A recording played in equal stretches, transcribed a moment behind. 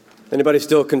Anybody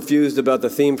still confused about the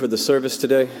theme for the service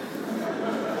today?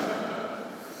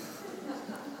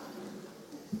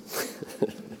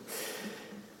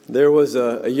 There was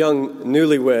a young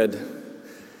newlywed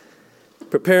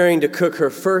preparing to cook her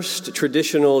first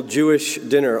traditional Jewish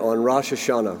dinner on Rosh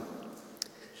Hashanah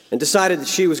and decided that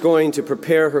she was going to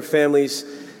prepare her family's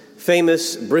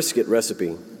famous brisket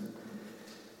recipe.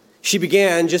 She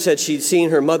began, just as she'd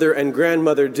seen her mother and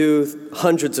grandmother do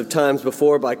hundreds of times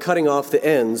before, by cutting off the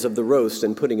ends of the roast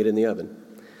and putting it in the oven.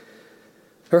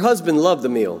 Her husband loved the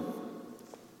meal,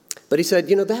 but he said,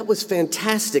 that was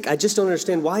fantastic. I just don't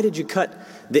understand. Why did you cut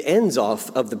the ends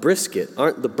off of the brisket?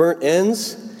 Aren't the burnt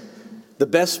ends the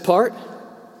best part?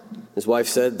 His wife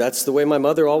said, that's the way my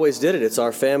mother always did it. It's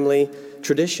our family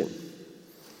tradition.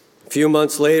 A few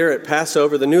months later at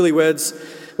Passover, the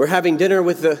newlyweds were having dinner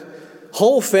with the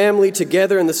whole family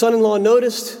together, and the son-in-law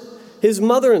noticed his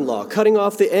mother-in-law cutting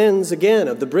off the ends again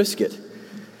of the brisket.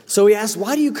 So he asked,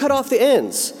 why do you cut off the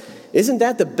ends? Isn't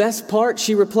that the best part?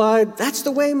 She replied, that's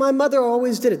the way my mother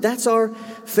always did it. That's our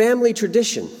family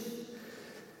tradition.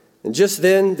 And just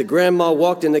then, the grandma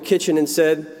walked in the kitchen and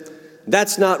said,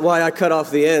 that's not why I cut off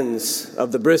the ends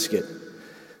of the brisket.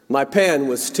 My pan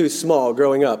was too small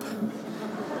growing up,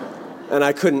 and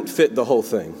I couldn't fit the whole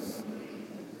thing.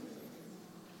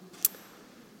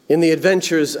 In The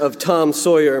Adventures of Tom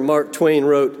Sawyer, Mark Twain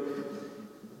wrote,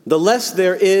 the less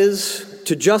there is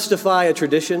to justify a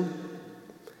tradition,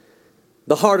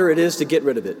 the harder it is to get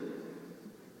rid of it.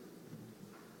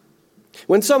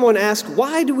 When someone asks,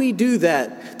 why do we do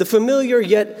that? The familiar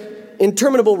yet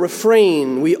interminable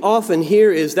refrain we often hear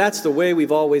is, that's the way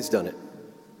we've always done it.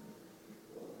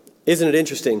 Isn't it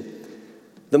interesting?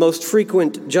 The most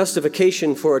frequent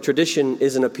justification for a tradition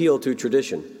is an appeal to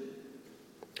tradition.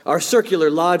 Our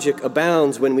circular logic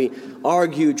abounds when we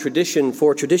argue tradition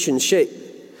for tradition's sake.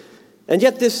 And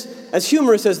yet this, as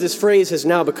humorous as this phrase has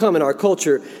now become in our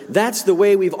culture, that's the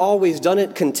way we've always done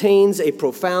it, contains a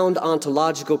profound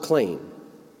ontological claim.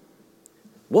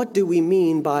 What do we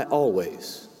mean by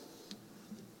always?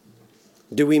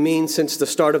 Do we mean since the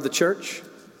start of the church?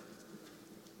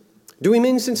 Do we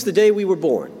mean since the day we were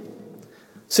born?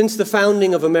 Since the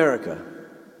founding of America?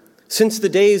 Since the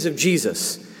days of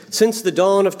Jesus? Since the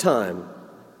dawn of time?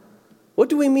 What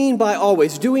do we mean by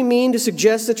always? Do we mean to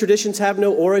suggest that traditions have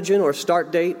no origin or start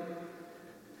date?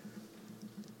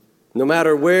 No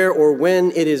matter where or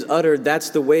when it is uttered, that's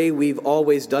the way we've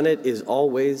always done it is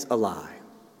always a lie.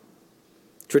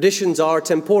 Traditions are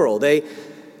temporal. They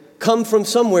come from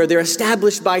somewhere. They're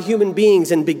established by human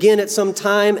beings and begin at some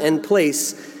time and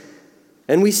place.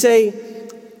 And we say,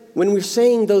 when we're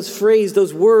saying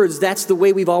those words, that's the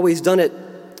way we've always done it,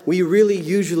 we really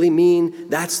usually mean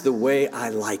that's the way I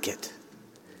like it.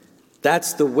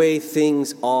 That's the way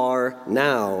things are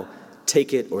now.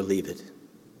 Take it or leave it.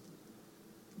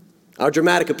 Our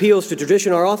dramatic appeals to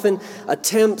tradition are often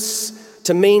attempts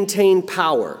to maintain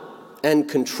power and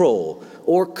control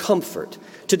or comfort,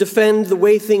 to defend the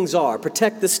way things are,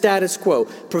 protect the status quo,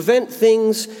 prevent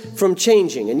things from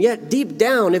changing. And yet, deep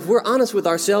down, if we're honest with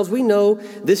ourselves, we know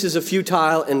this is a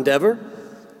futile endeavor.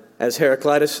 As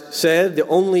Heraclitus said, the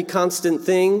only constant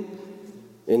thing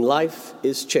in life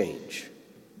is change.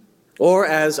 Or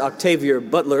as Octavia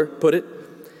Butler put it,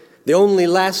 the only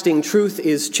lasting truth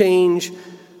is change.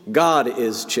 God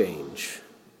is change.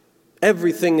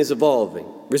 Everything is evolving.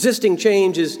 Resisting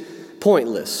change is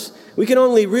pointless. We can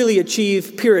only really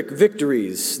achieve Pyrrhic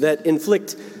victories that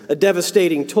inflict a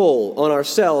devastating toll on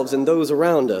ourselves and those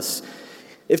around us.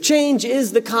 If change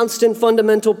is the constant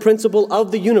fundamental principle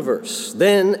of the universe,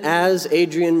 then, as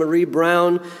Adrienne Maree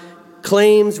Brown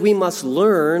claims, we must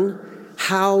learn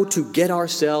how to get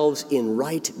ourselves in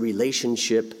right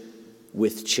relationship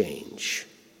with change.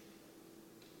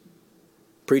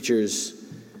 Preachers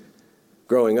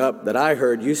growing up that I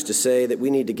heard used to say that we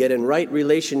need to get in right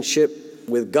relationship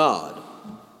with God.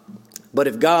 But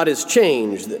if God is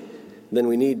changed, then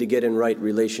we need to get in right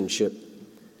relationship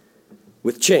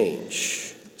with change.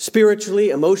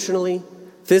 Spiritually, emotionally,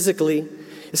 physically.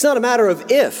 It's not a matter of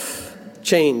if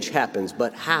change happens,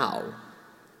 but how.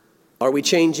 Are we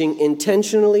changing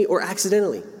intentionally or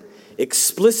accidentally?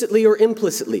 Explicitly or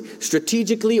implicitly?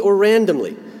 Strategically or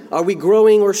randomly? Are we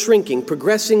growing or shrinking,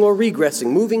 progressing or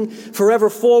regressing, moving forever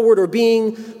forward or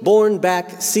being borne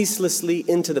back ceaselessly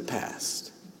into the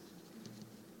past?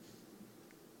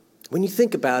 When you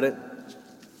think about it,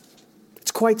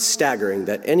 it's quite staggering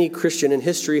that any Christian in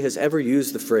history has ever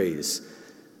used the phrase,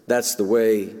 "That's the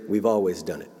way we've always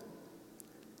done it."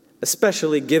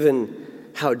 Especially given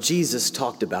how Jesus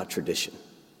talked about tradition.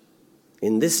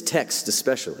 In this text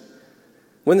especially.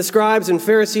 When the scribes and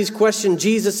Pharisees questioned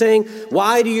Jesus, saying,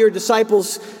 "Why do your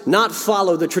disciples not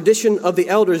follow the tradition of the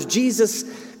elders?" Jesus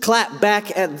clapped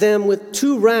back at them with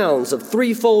 2 rounds of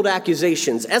threefold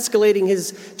accusations, escalating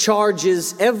his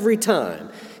charges every time.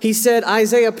 He said,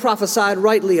 "Isaiah prophesied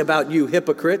rightly about you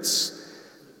hypocrites.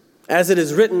 As it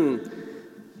is written,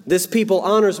 this people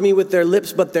honors me with their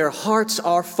lips, but their hearts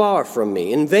are far from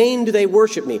me. In vain do they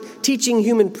worship me, teaching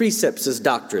human precepts as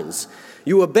doctrines.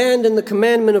 You abandon the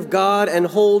commandment of God and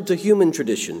hold to human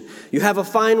tradition. You have a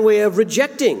fine way of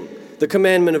rejecting the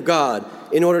commandment of God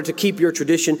in order to keep your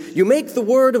tradition. You make the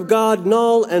word of God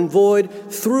null and void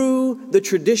through the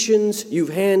traditions you've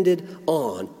handed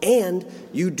on, and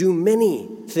you do many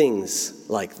things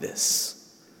like this."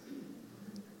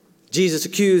 Jesus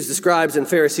accused the scribes and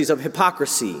Pharisees of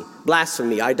hypocrisy,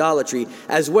 blasphemy, idolatry,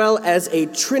 as well as a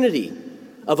trinity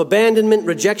of abandonment,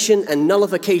 rejection, and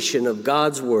nullification of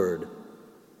God's word.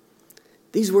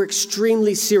 These were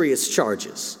extremely serious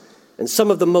charges, and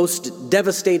some of the most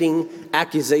devastating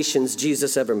accusations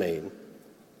Jesus ever made.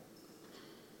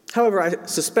 However, I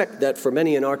suspect that for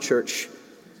many in our church,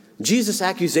 Jesus'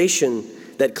 accusation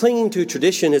that clinging to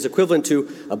tradition is equivalent to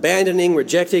abandoning,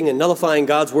 rejecting, and nullifying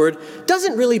God's word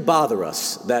doesn't really bother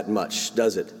us that much,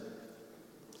 does it?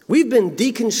 We've been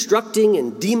deconstructing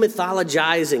and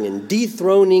demythologizing and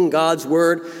dethroning God's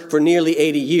word for nearly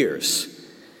 80 years.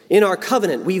 In our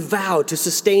covenant, we vow to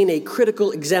sustain a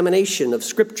critical examination of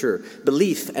Scripture,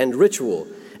 belief, and ritual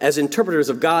as interpreters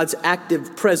of God's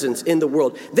active presence in the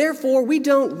world. Therefore, we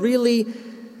don't really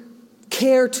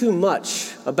care too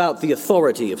much about the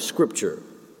authority of Scripture.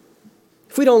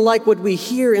 If we don't like what we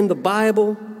hear in the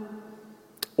Bible,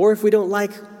 or if we don't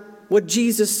like what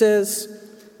Jesus says,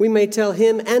 we may tell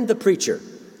him and the preacher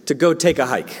to go take a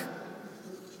hike.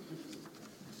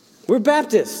 We're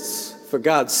Baptists, for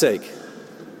God's sake.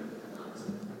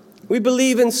 We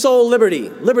believe in soul liberty,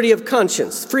 liberty of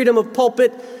conscience, freedom of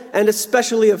pulpit, and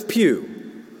especially of pew.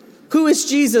 Who is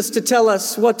Jesus to tell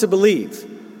us what to believe,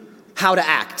 how to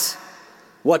act,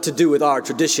 what to do with our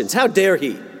traditions? How dare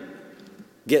he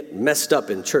get messed up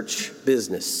in church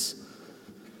business?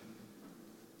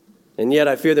 And yet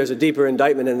I fear there's a deeper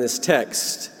indictment in this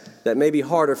text that may be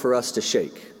harder for us to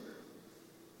shake.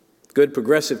 Good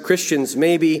progressive Christians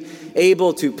may be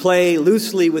able to play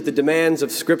loosely with the demands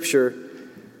of Scripture,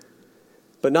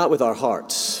 but not with our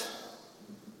hearts.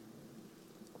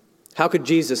 How could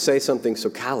Jesus say something so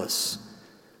callous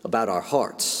about our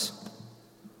hearts?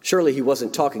 Surely he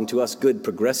wasn't talking to us good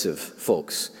progressive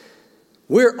folks.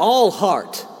 We're all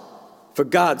heart, for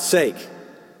God's sake.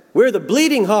 We're the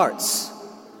bleeding hearts,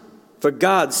 for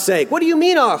God's sake. What do you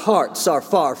mean our hearts are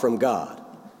far from God?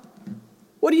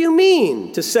 What do you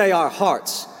mean to say our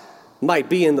hearts might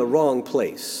be in the wrong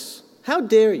place? How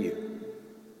dare you?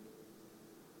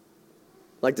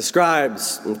 Like the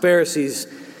scribes and Pharisees,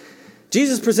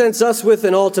 Jesus presents us with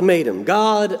an ultimatum: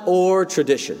 God or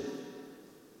tradition.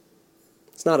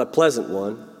 It's not a pleasant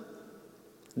one.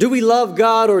 Do we love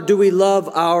God or do we love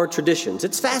our traditions?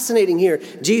 It's fascinating here.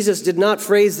 Jesus did not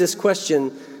phrase this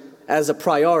question as a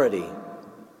priority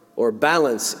or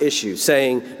balance issue,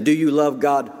 saying, do you love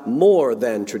God more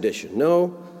than tradition?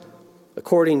 No.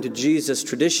 According to Jesus,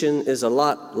 tradition is a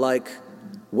lot like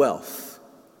wealth.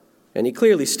 And he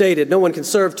clearly stated, no one can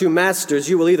serve 2 masters.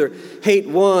 You will either hate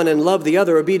one and love the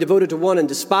other, or be devoted to one and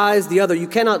despise the other. You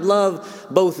cannot love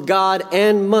both God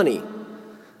and money.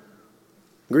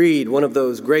 Greed, one of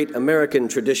those great American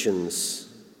traditions.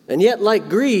 And yet, like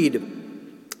greed,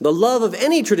 the love of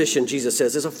any tradition, Jesus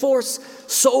says, is a force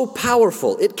so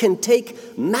powerful it can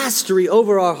take mastery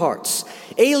over our hearts,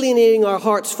 alienating our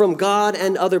hearts from God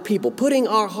and other people, putting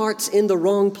our hearts in the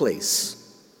wrong place.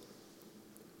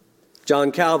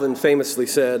 John Calvin famously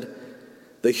said,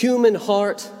 the human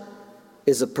heart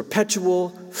is a perpetual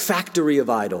factory of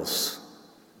idols.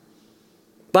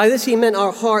 By this he meant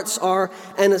our hearts are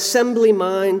an assembly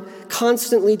line,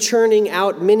 constantly churning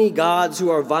out many gods who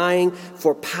are vying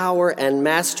for power and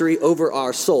mastery over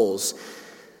our souls.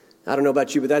 I don't know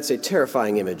about you, but that's a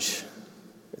terrifying image.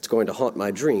 It's going to haunt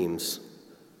my dreams.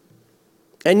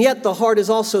 And yet the heart is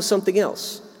also something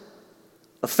else,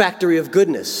 a factory of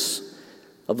goodness,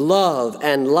 of love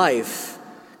and life,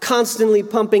 constantly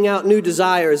pumping out new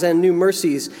desires and new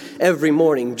mercies every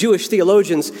morning. Jewish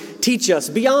theologians teach us,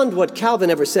 beyond what Calvin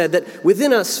ever said, that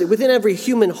within us, within every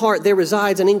human heart, there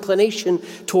resides an inclination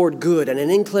toward good and an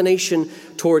inclination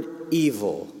toward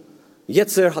evil.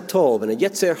 Yetzer hatov and a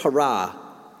yetzer hara,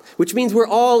 which means we're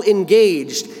all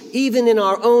engaged, even in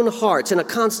our own hearts, in a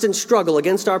constant struggle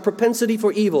against our propensity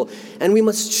for evil, and we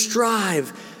must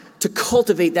strive to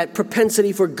cultivate that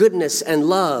propensity for goodness and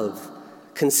love.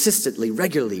 consistently,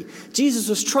 regularly. Jesus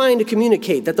was trying to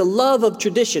communicate that the love of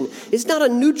tradition is not a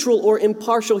neutral or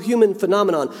impartial human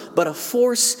phenomenon, but a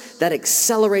force that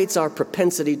accelerates our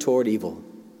propensity toward evil.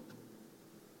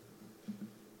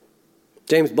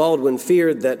 James Baldwin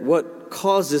feared that what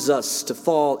causes us to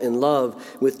fall in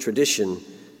love with tradition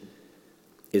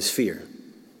is fear.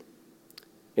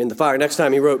 In The Fire Next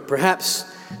Time, he wrote, "Perhaps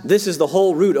this is the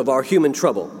whole root of our human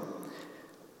trouble,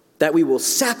 that we will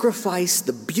sacrifice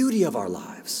the beauty of our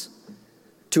lives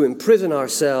to imprison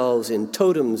ourselves in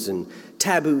totems and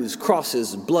taboos,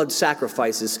 crosses, blood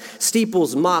sacrifices,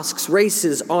 steeples, mosques,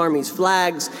 races, armies,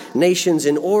 flags, nations,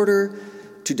 in order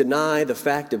to deny the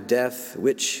fact of death,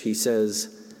 which," he says,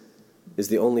 "is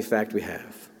the only fact we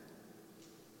have."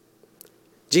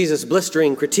 Jesus'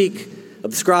 blistering critique of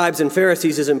the scribes and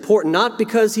Pharisees is important, not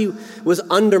because he was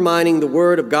undermining the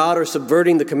word of God or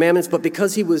subverting the commandments, but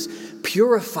because he was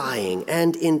purifying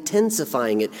and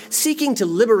intensifying it, seeking to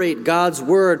liberate God's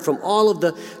word from all of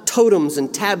the totems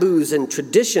and taboos and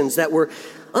traditions that were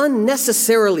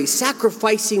unnecessarily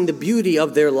sacrificing the beauty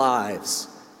of their lives.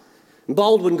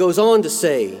 Baldwin goes on to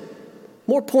say,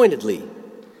 more pointedly,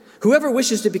 whoever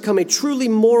wishes to become a truly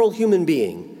moral human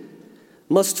being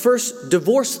must first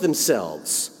divorce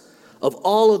themselves of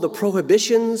all of the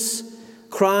prohibitions,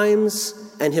 crimes,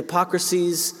 and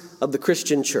hypocrisies of the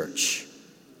Christian church.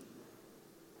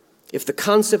 If the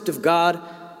concept of God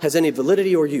has any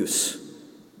validity or use,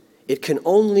 it can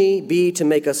only be to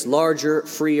make us larger,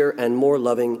 freer, and more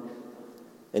loving.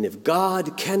 And if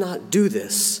God cannot do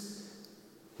this,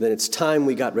 then it's time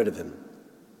we got rid of him.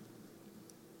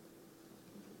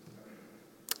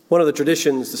 One of the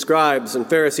traditions the scribes and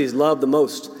Pharisees loved the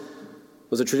most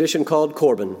was a tradition called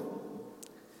Corban.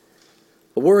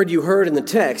 A word you heard in the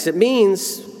text. It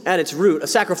means, at its root, a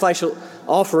sacrificial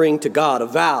offering to God, a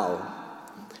vow.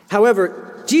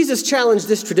 However, Jesus challenged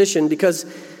this tradition because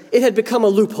it had become a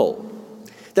loophole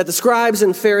that the scribes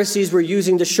and Pharisees were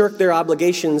using to shirk their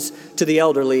obligations to the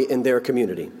elderly in their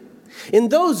community. In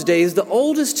those days, the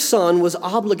oldest son was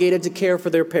obligated to care for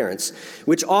their parents,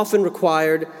 which often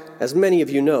required, as many of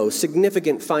you know,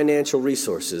 significant financial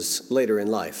resources later in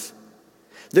life.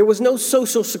 There was no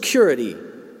social security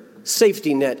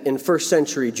safety net in first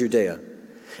century Judea.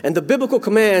 And the biblical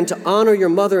command to honor your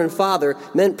mother and father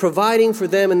meant providing for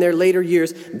them in their later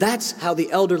years. That's how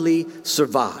the elderly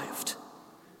survived.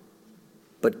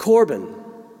 But Corban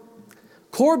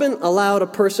allowed a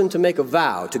person to make a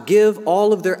vow to give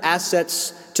all of their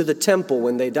assets to the temple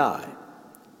when they die,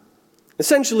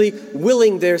 essentially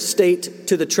willing their state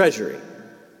to the treasury.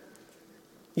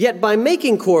 Yet by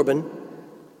making Corban,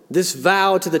 this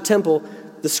vow to the temple,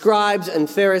 the scribes and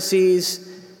Pharisees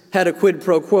had a quid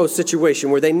pro quo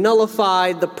situation where they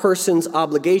nullified the person's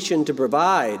obligation to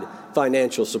provide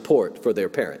financial support for their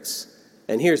parents.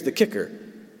 And here's the kicker.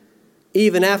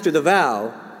 Even after the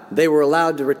vow, they were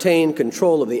allowed to retain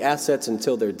control of the assets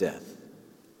until their death.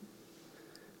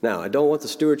 Now, I don't want the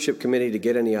stewardship committee to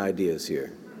get any ideas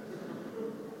here.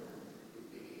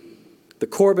 The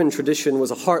Corban tradition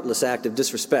was a heartless act of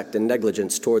disrespect and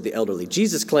negligence toward the elderly.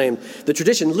 Jesus claimed the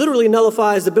tradition literally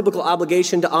nullifies the biblical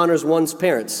obligation to honor one's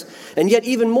parents. And yet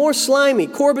even more slimy,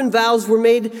 Corban vows were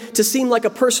made to seem like a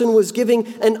person was giving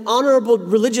an honorable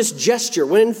religious gesture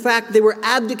when in fact they were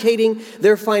abdicating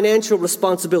their financial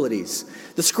responsibilities.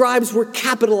 The scribes were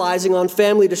capitalizing on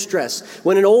family distress.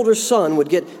 When an older son would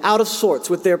get out of sorts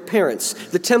with their parents,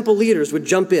 the temple leaders would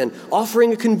jump in,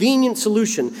 offering a convenient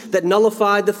solution that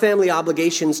nullified the family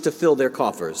obligations to fill their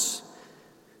coffers.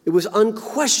 It was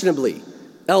unquestionably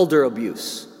elder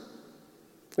abuse,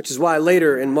 which is why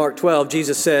later in Mark 12,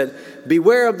 Jesus said,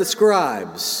 "Beware of the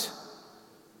scribes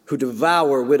who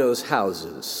devour widows'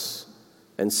 houses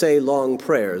and say long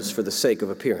prayers for the sake of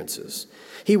appearances."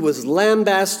 He was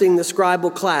lambasting the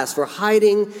scribal class for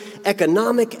hiding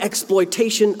economic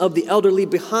exploitation of the elderly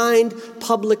behind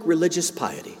public religious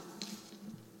piety.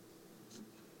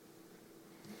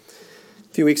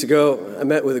 A few weeks ago, I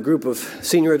met with a group of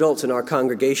senior adults in our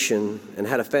congregation and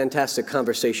had a fantastic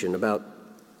conversation about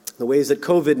the ways that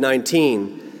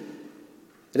COVID-19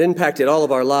 had impacted all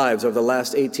of our lives over the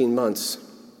last 18 months.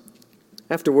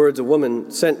 Afterwards, a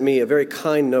woman sent me a very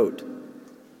kind note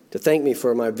to thank me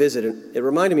for my visit. And it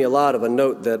reminded me a lot of a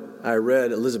note that I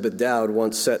read Elizabeth Dowd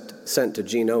once sent to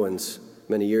Gene Owens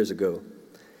many years ago.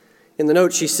 In the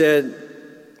note, she said,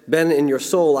 "Ben, in your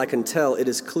soul, I can tell it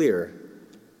is clear.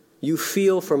 You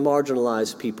feel for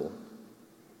marginalized people.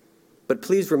 But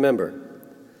please remember,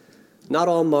 not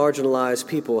all marginalized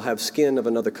people have skin of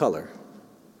another color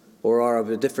or are of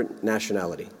a different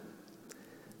nationality.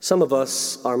 Some of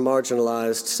us are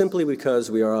marginalized simply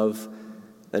because we are of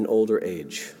an older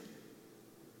age."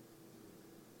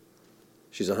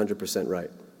 She's 100% right.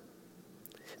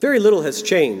 Very little has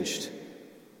changed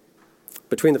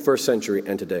between the first century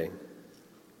and today.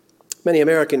 Many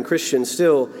American Christians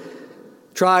still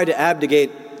try to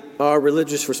abdicate our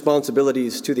religious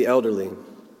responsibilities to the elderly.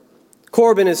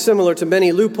 Corbyn is similar to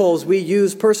many loopholes we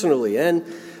use personally and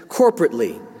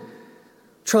corporately,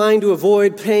 trying to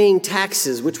avoid paying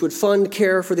taxes which would fund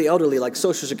care for the elderly like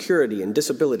Social Security and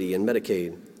disability and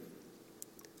Medicaid.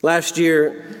 Last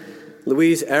year,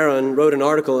 Louise Aron wrote an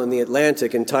article in The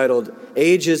Atlantic entitled,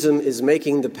 "Ageism is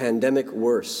Making the Pandemic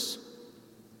Worse,"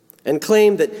 and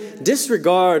claimed that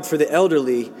disregard for the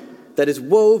elderly that is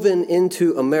woven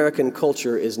into American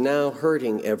culture is now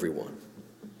hurting everyone.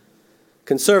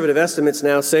 Conservative estimates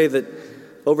now say that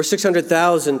over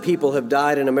 600,000 people have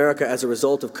died in America as a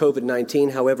result of COVID-19.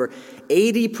 However,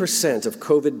 80% of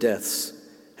COVID deaths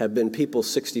have been people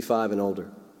 65 and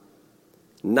older.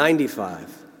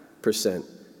 95%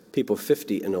 people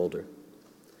 50 and older.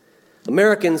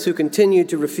 Americans who continue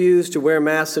to refuse to wear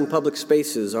masks in public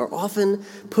spaces are often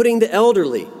putting the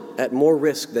elderly at more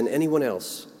risk than anyone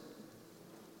else.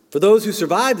 For those who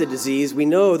survive the disease, we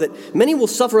know that many will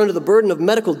suffer under the burden of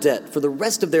medical debt for the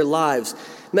rest of their lives.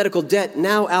 Medical debt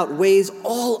now outweighs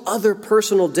all other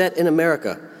personal debt in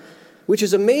America, which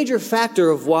is a major factor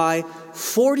of why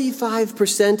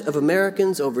 45% of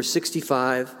Americans over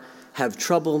 65 have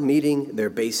trouble meeting their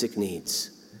basic needs.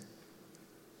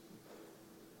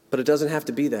 But it doesn't have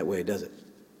to be that way, does it?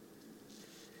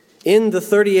 In the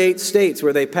 38 states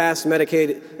where they passed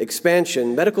Medicaid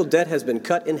expansion, medical debt has been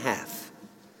cut in half.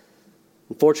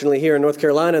 Unfortunately, here in North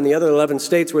Carolina and the other 11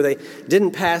 states where they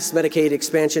didn't pass Medicaid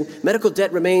expansion, medical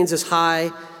debt remains as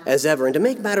high as ever. And to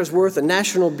make matters worse, a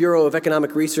National Bureau of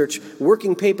Economic Research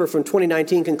working paper from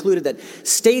 2019 concluded that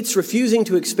states refusing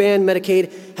to expand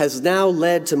Medicaid has now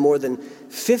led to more than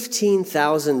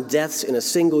 15,000 deaths in a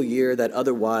single year that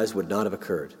otherwise would not have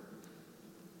occurred.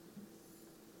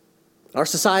 Our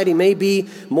society may be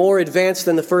more advanced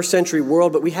than the first century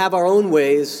world, but we have our own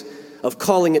ways of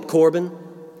calling it Corbyn,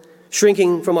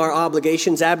 shrinking from our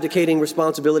obligations, abdicating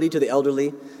responsibility to the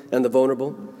elderly and the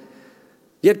vulnerable.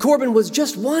 Yet Corbyn was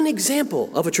just one example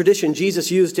of a tradition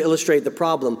Jesus used to illustrate the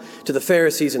problem to the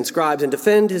Pharisees and scribes and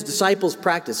defend his disciples'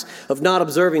 practice of not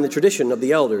observing the tradition of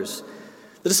the elders.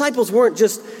 The disciples weren't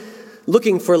just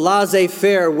looking for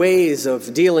laissez-faire ways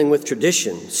of dealing with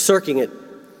tradition, circing it.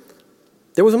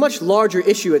 There was a much larger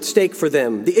issue at stake for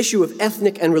them, the issue of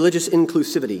ethnic and religious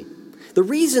inclusivity. The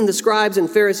reason the scribes and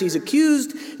Pharisees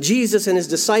accused Jesus and his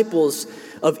disciples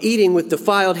of eating with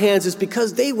defiled hands is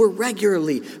because they were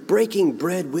regularly breaking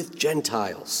bread with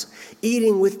Gentiles,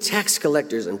 eating with tax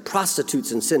collectors and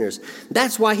prostitutes and sinners.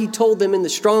 That's why he told them in the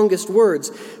strongest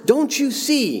words, "Don't you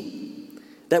see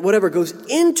that whatever goes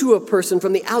into a person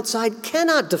from the outside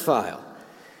cannot defile?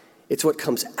 It's what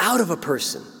comes out of a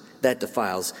person that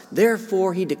defiles.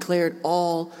 Therefore, he declared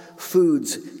all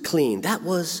foods clean." That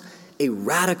was a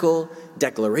radical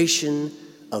declaration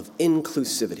of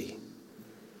inclusivity.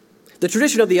 The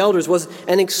tradition of the elders was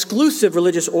an exclusive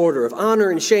religious order of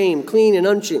honor and shame, clean and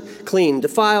unclean,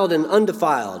 defiled and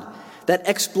undefiled, that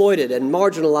exploited and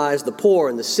marginalized the poor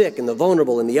and the sick and the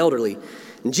vulnerable and the elderly.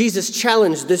 And Jesus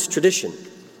challenged this tradition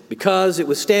because it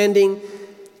was standing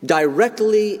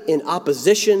directly in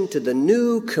opposition to the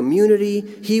new community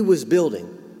he was building,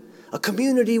 a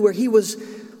community where he was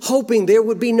hoping there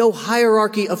would be no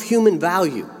hierarchy of human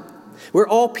value, where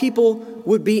all people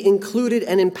would be included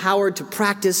and empowered to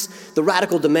practice the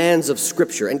radical demands of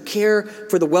Scripture and care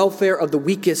for the welfare of the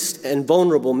weakest and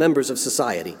vulnerable members of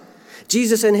society.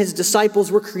 Jesus and his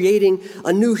disciples were creating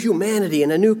a new humanity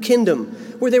and a new kingdom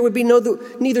where there would be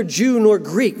neither Jew nor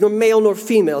Greek, nor male nor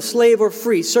female, slave or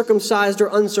free, circumcised or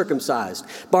uncircumcised,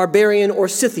 barbarian or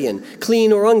Scythian,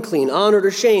 clean or unclean, honored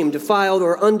or shamed, defiled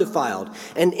or undefiled,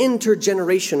 an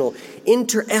intergenerational,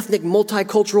 interethnic,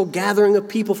 multicultural gathering of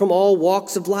people from all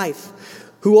walks of life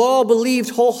who all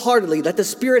believed wholeheartedly that the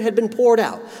Spirit had been poured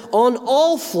out on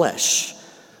all flesh.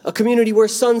 A community where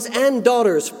sons and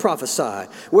daughters prophesy,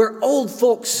 where old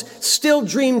folks still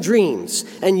dream dreams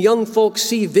and young folks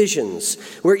see visions,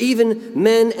 where even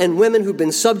men and women who've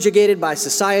been subjugated by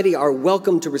society are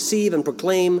welcome to receive and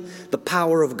proclaim the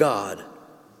power of God.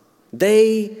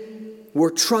 They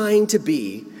were trying to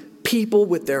be people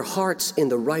with their hearts in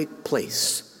the right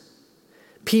place,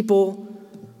 people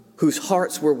whose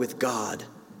hearts were with God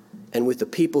and with the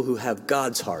people who have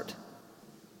God's heart,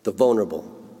 the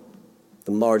vulnerable,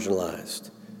 the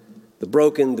marginalized, the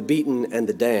broken, the beaten, and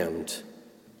the damned.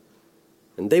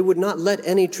 And they would not let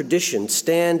any tradition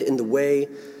stand in the way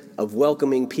of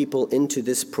welcoming people into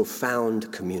this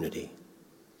profound community.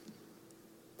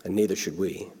 And neither should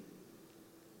we.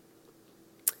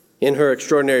 In her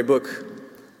extraordinary book,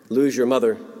 Lose Your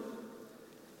Mother,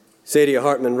 Saidiya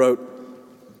Hartman wrote,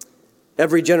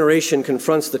 "Every generation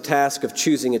confronts the task of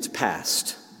choosing its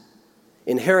past.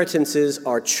 Inheritances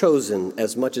are chosen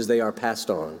as much as they are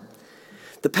passed on.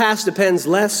 The past depends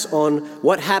less on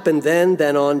what happened then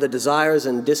than on the desires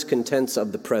and discontents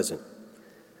of the present.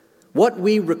 What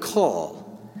we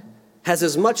recall has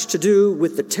as much to do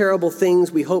with the terrible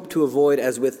things we hope to avoid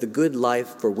as with the good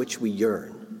life for which we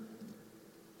yearn.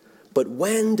 But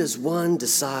when does one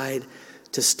decide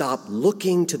to stop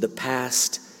looking to the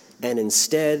past and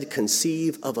instead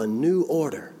conceive of a new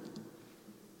order?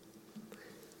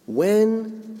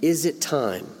 When is it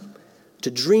time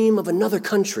to dream of another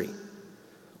country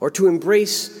or to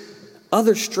embrace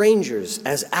other strangers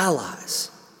as allies?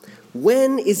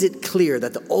 When is it clear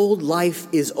that the old life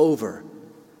is over,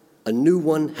 a new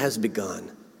one has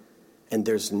begun, and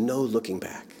there's no looking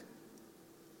back?"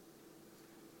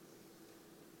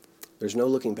 There's no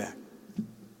looking back.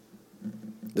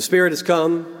 The Spirit has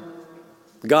come,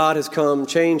 God has come,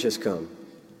 change has come.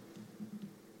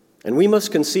 And we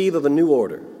must conceive of a new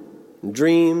order and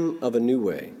dream of a new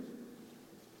way.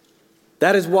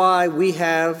 That is why we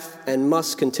have and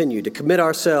must continue to commit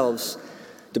ourselves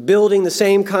to building the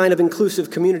same kind of inclusive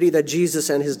community that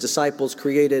Jesus and his disciples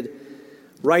created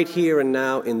right here and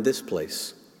now in this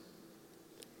place.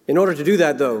 In order to do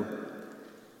that, though,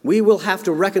 we will have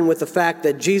to reckon with the fact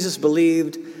that Jesus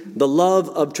believed the love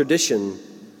of tradition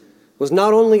was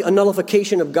not only a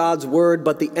nullification of God's word,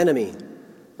 but the enemy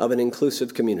of an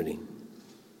inclusive community.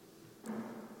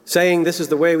 Saying this is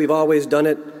the way we've always done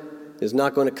it is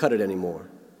not going to cut it anymore.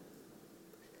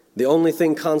 The only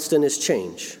thing constant is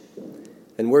change,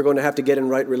 and we're going to have to get in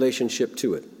right relationship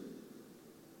to it.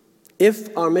 If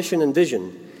our mission and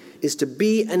vision is to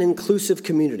be an inclusive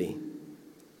community,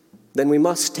 then we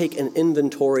must take an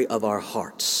inventory of our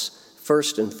hearts,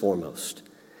 first and foremost.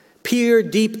 Peer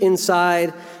deep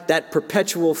inside that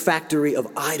perpetual factory of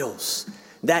idols,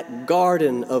 that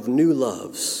garden of new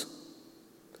loves,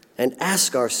 and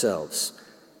ask ourselves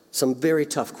some very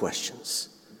tough questions.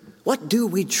 What do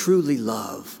we truly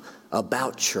love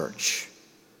about church,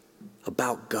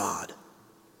 about God?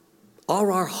 Are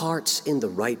our hearts in the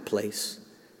right place?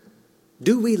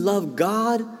 Do we love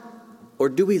God, or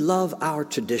do we love our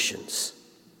traditions?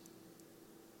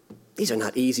 These are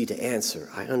not easy to answer,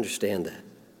 I understand that.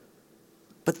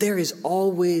 But there is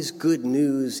always good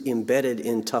news embedded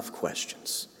in tough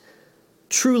questions.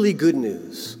 Truly good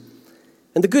news.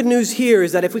 And the good news here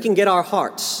is that if we can get our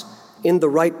hearts in the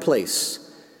right place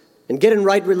and get in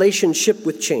right relationship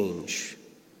with change,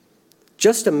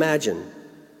 just imagine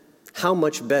how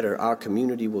much better our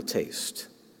community will taste.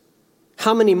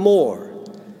 How many more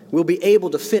we'll be able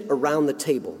to fit around the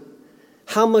table.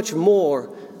 How much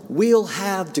more we'll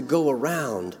have to go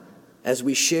around as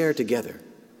we share together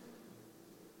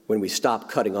when we stop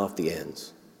cutting off the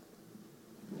ends.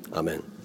 Amen.